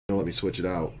me switch it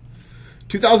out.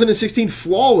 2016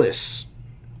 Flawless.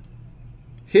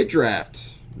 Hit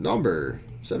Draft. Number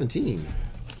 17.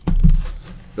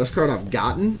 Best card I've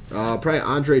gotten? Probably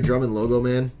Andre Drummond logo,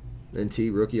 man.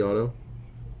 NT rookie auto.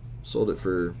 Sold it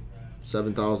for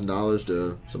 $7,000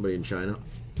 to somebody in China.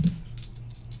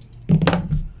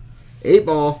 8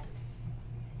 ball.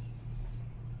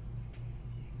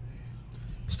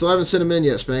 Still haven't sent him in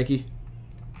yet, Spanky.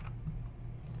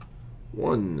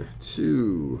 1,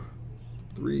 2,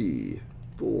 3,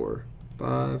 4,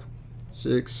 5,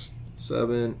 6,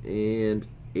 7, and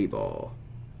 8 ball.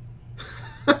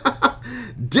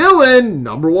 Dylan,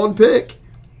 #1 pick.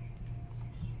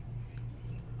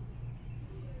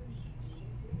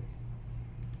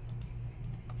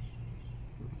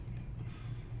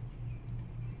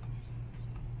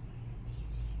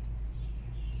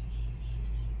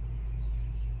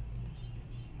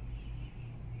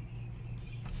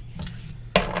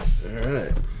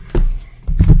 Alright.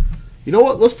 You know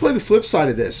what? Let's play the flip side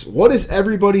of this. What is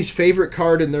everybody's favorite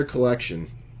card in their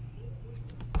collection?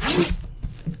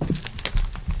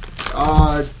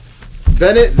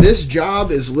 Bennett, this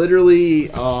job is literally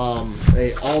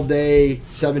a all-day,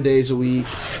 7 days a week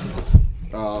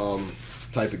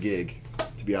type of gig,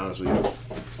 to be honest with you.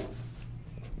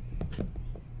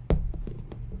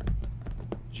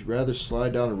 Would you rather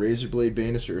slide down a razor blade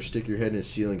banister or stick your head in a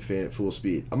ceiling fan at full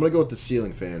speed? I'm going to go with the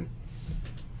ceiling fan.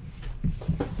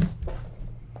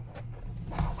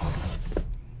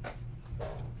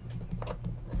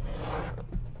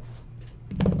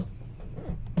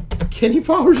 Kenny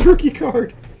Powers rookie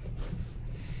card.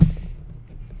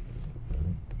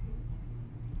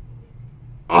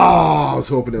 Oh, I was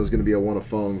hoping it was going to be a one of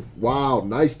Fung. Wow,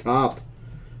 nice top.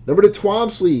 Number to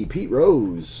Twomsley, Pete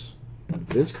Rose.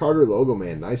 Vince Carter logo,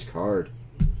 man. Nice card.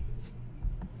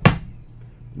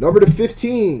 Number to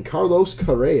 15, Carlos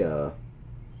Correa.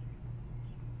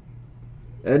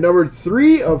 And number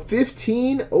 3 of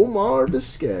 15, Omar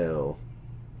Vizquel.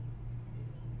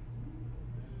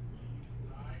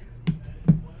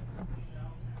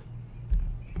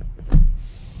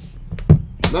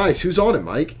 Nice. Who's on it,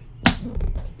 Mike?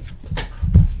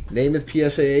 Namath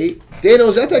PSA 8. Dano,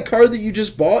 is that card that you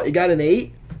just bought? You got an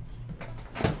 8?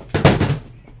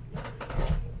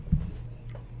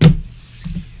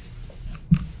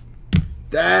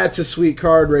 That's a sweet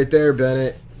card right there,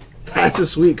 Bennett. That's a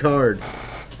sweet card.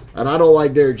 And I don't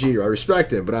like Derek Jeter. I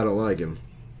respect him, but I don't like him.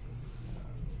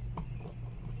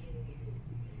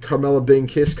 Carmella Bing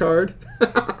Kiss card.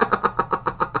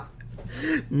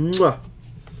 Mwah.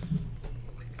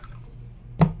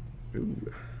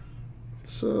 Ooh.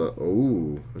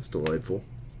 Oh, that's delightful.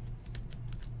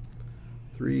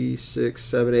 3, 6,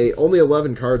 7, 8. Only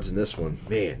 11 cards in this one.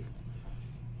 Man.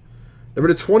 Number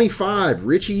to 25,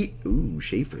 Richie. Ooh,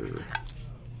 Schaefer.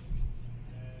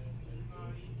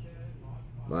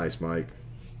 Nice, Mike.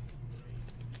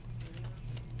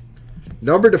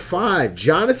 Number to 5,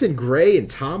 Jonathan Gray and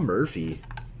Tom Murphy.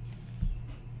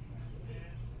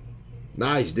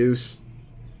 Nice, Deuce.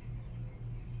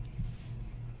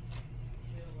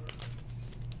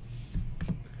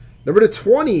 Number to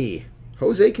 20,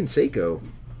 Jose Canseco.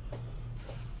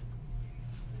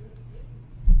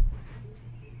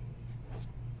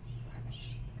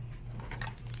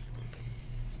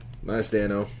 Nice,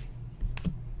 Dano.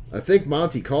 I think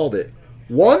Monty called it.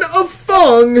 One of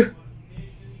Fung.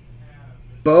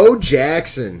 Bo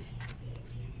Jackson.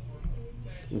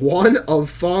 One of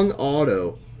Fung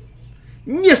auto.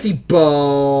 Nasty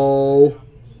Bo.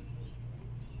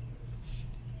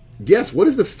 Yes, what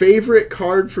is the favorite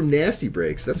card from Nasty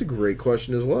Breaks? That's a great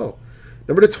question as well.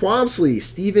 Number to Twomsley,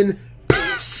 Stephen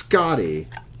Scotty.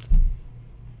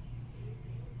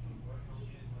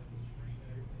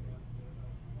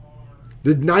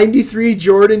 The 93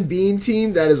 Jordan Beam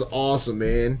team, that is awesome,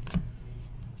 man.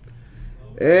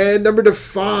 And number to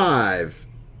 5,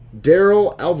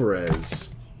 Daryl Alvarez.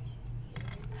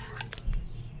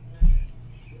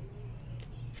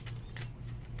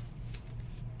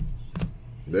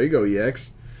 There you go,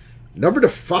 EX. Number to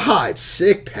 5,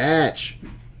 sick patch.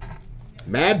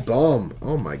 Mad Bum.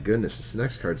 Oh my goodness, this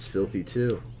next card's filthy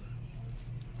too.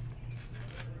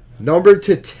 Number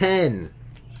to 10,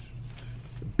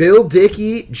 Bill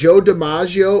Dickey, Joe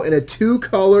DiMaggio, and a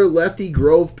 2-color Lefty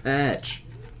Grove patch.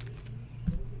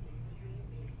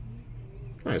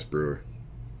 Nice, Brewer.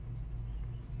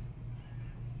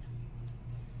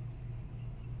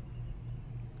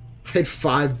 I had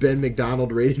 5 Ben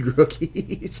McDonald rated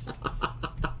rookies.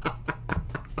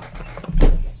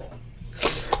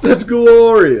 That's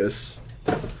glorious.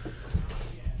 All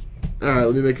right,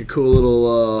 let me make a cool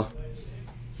little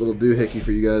doohickey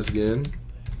for you guys again.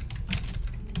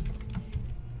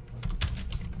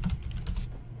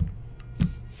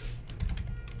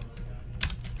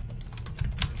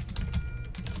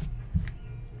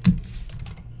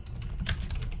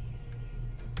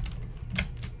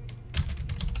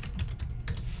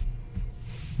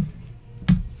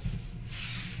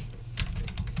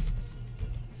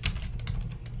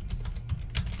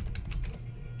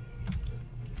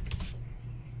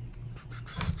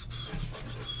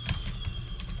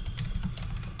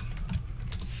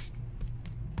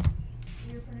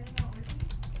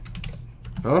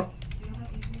 Huh?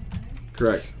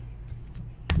 Correct.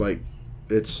 Like,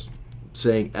 it's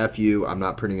saying F you, I'm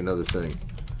not printing another thing.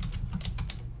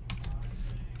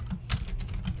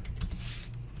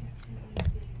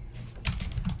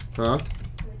 Huh?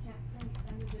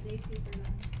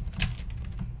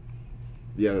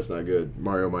 Yeah, that's not good.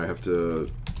 Mario might have to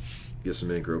get some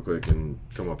ink real quick and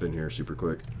come up in here super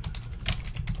quick.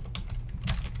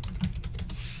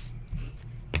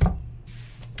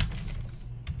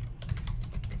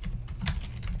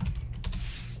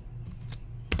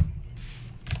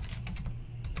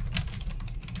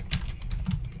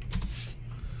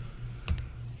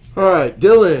 All right,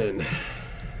 Dylan.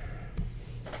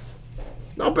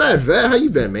 Not bad, Vet. How you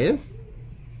been, man?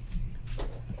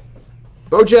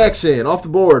 Bo Jackson, off the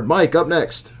board. Mike, up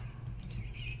next.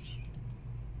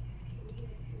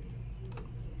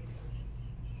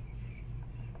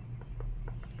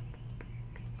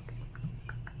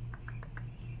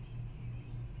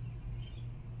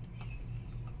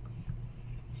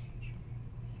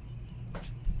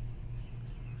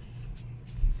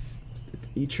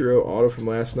 Ichiro auto from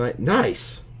last night.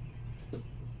 Nice.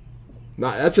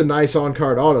 That's a nice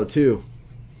on-card auto, too.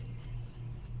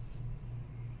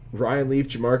 Ryan Leaf,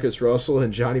 Jamarcus Russell,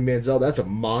 and Johnny Manziel. That's a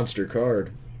monster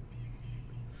card.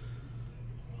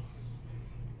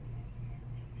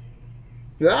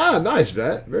 Ah, nice,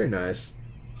 Vet. Very nice.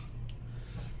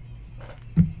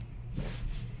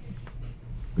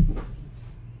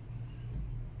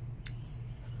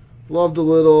 Loved a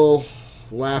little,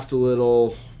 laughed a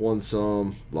little, won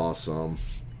some, lost some.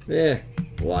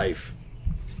 Life.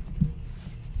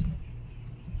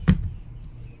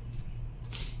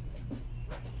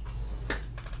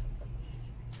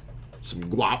 Some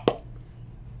guap.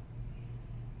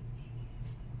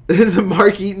 The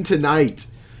Mark Eaton tonight.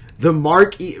 The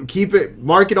Mark Eaton.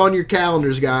 Mark it on your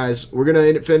calendars, guys. We're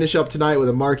going to finish up tonight with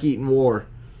a Mark Eaton war.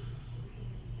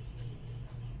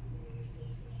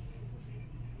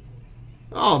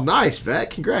 Oh, nice, Vet.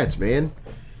 Congrats, man.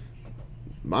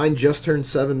 Mine just turned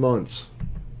 7 months.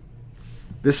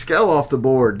 Vizquel off the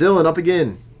board. Dylan, up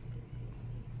again.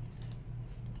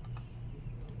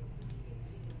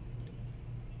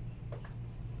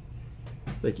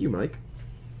 Thank you, Mike.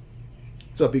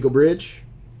 What's up, Eagle Bridge?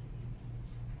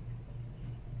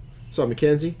 What's up,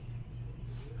 Mackenzie?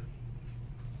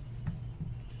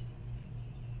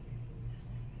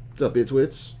 What's up,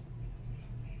 Bitswits?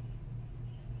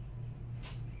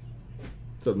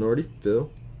 What's up, Nordy? Phil?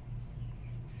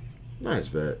 Nice,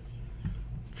 Vet.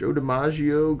 Joe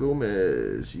DiMaggio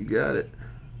Gomez. You got it.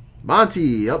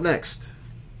 Monty, up next.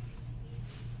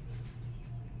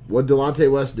 What'd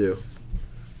Delonte West do?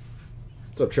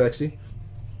 What's up, Trexie?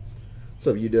 What's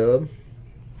up, UW?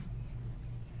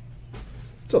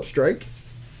 What's up, Strike?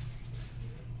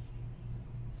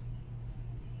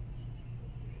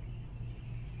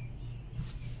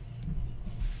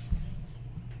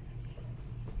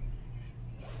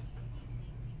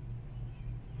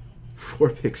 Four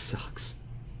pick sucks.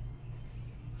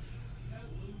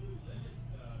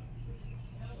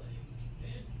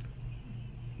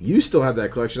 You still have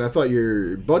that collection. I thought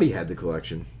your buddy had the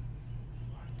collection.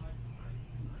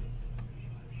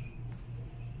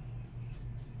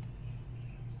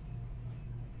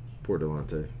 Poor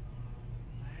Delonte.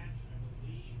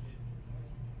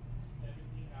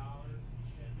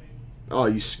 Oh,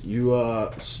 you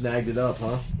snagged it up,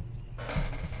 huh?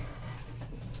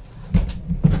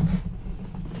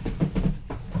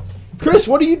 Chris,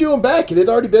 what are you doing back? It had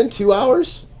already been 2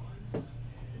 hours?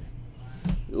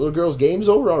 Your little girl's game's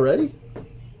over already?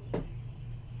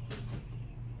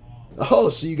 Oh,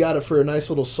 so you got it for a nice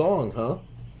little song, huh?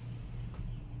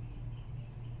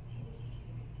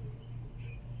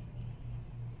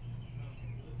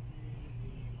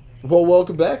 Well,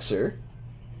 welcome back, sir.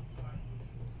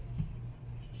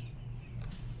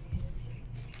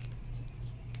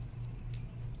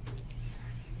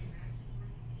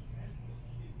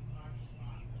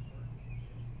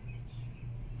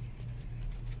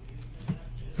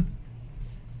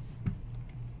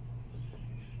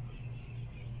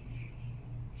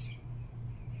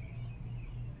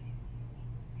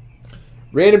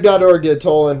 Random.org did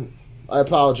Tolan. I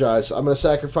apologize. I'm going to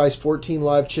sacrifice 14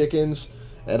 live chickens,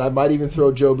 and I might even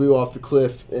throw Joe Boo off the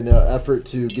cliff in an effort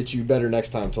to get you better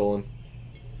next time, Tolan.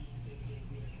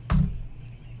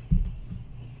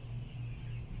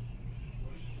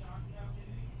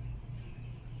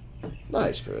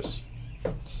 Nice, Chris.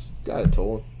 Got it,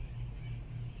 Tolan.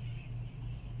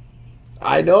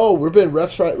 I know. We've been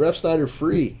Ref Snyder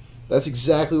free. That's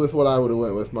exactly with what I would have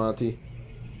went with, Monty.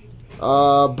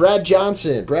 Brad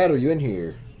Johnson. Brad, are you in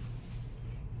here?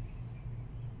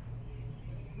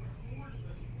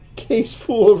 case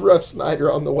full of Ref Snyder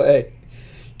on the way.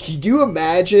 Can you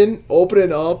imagine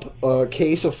opening up a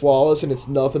case of Flawless and it's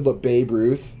nothing but Babe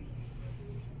Ruth?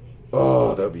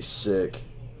 Oh, that would be sick.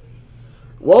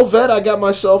 Well, Vet, I got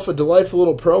myself a delightful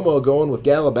little promo going with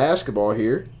Gala Basketball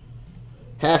here.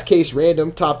 Half case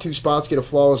random. Top 2 spots get a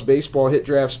Flawless Baseball hit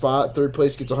draft spot. Third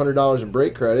place gets $100 in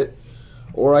break credit.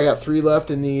 Or I got 3 left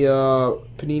in the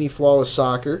Panini Flawless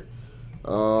Soccer.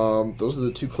 Those are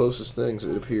the 2 closest things,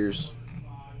 it appears.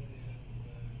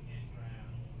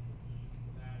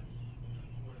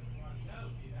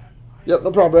 Yep,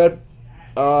 no problem,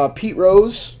 Brad. Pete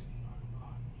Rose.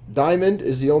 Diamond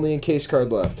is the only encased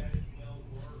card left.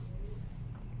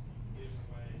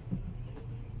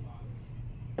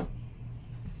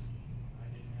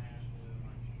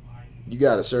 You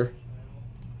got it, sir.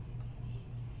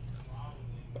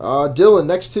 Dylan,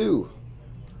 next 2.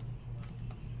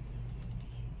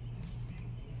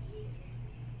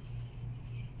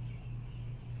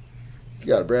 You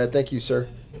got it, Brad. Thank you, sir.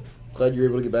 Glad you were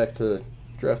able to get back to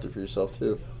draft it for yourself,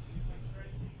 too.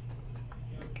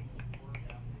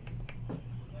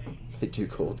 They do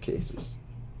cold cases.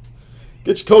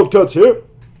 Get your cold cuts here.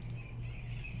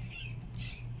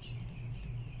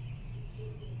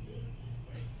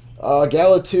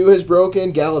 Gala 2 has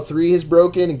broken, Gala 3 has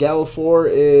broken, and Gala 4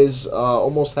 is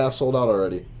almost half sold out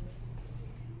already.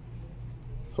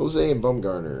 Jose and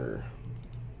Bumgarner.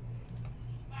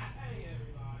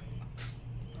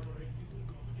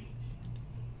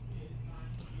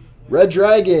 Red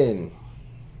Dragon.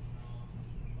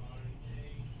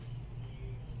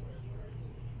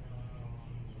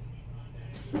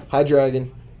 Hi,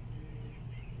 Dragon.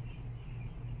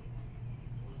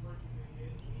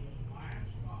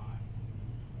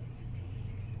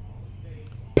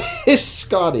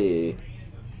 Scotty.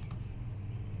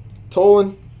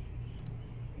 Tolan.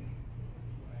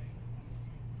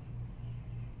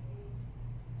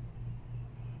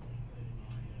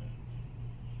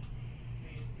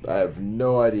 I have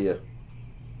no idea.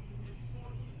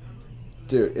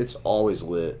 Dude, it's always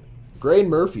lit. Gray and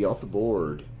Murphy off the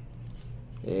board.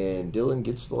 And Dylan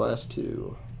gets the last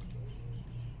 2.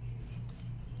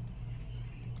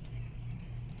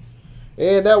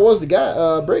 And that was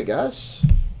the break, guys.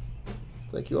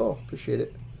 Thank you all. Appreciate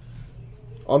it.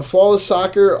 On Flawless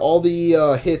Soccer, all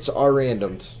the hits are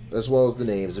randomed, as well as the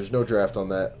names. There's no draft on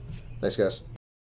that. Thanks, guys.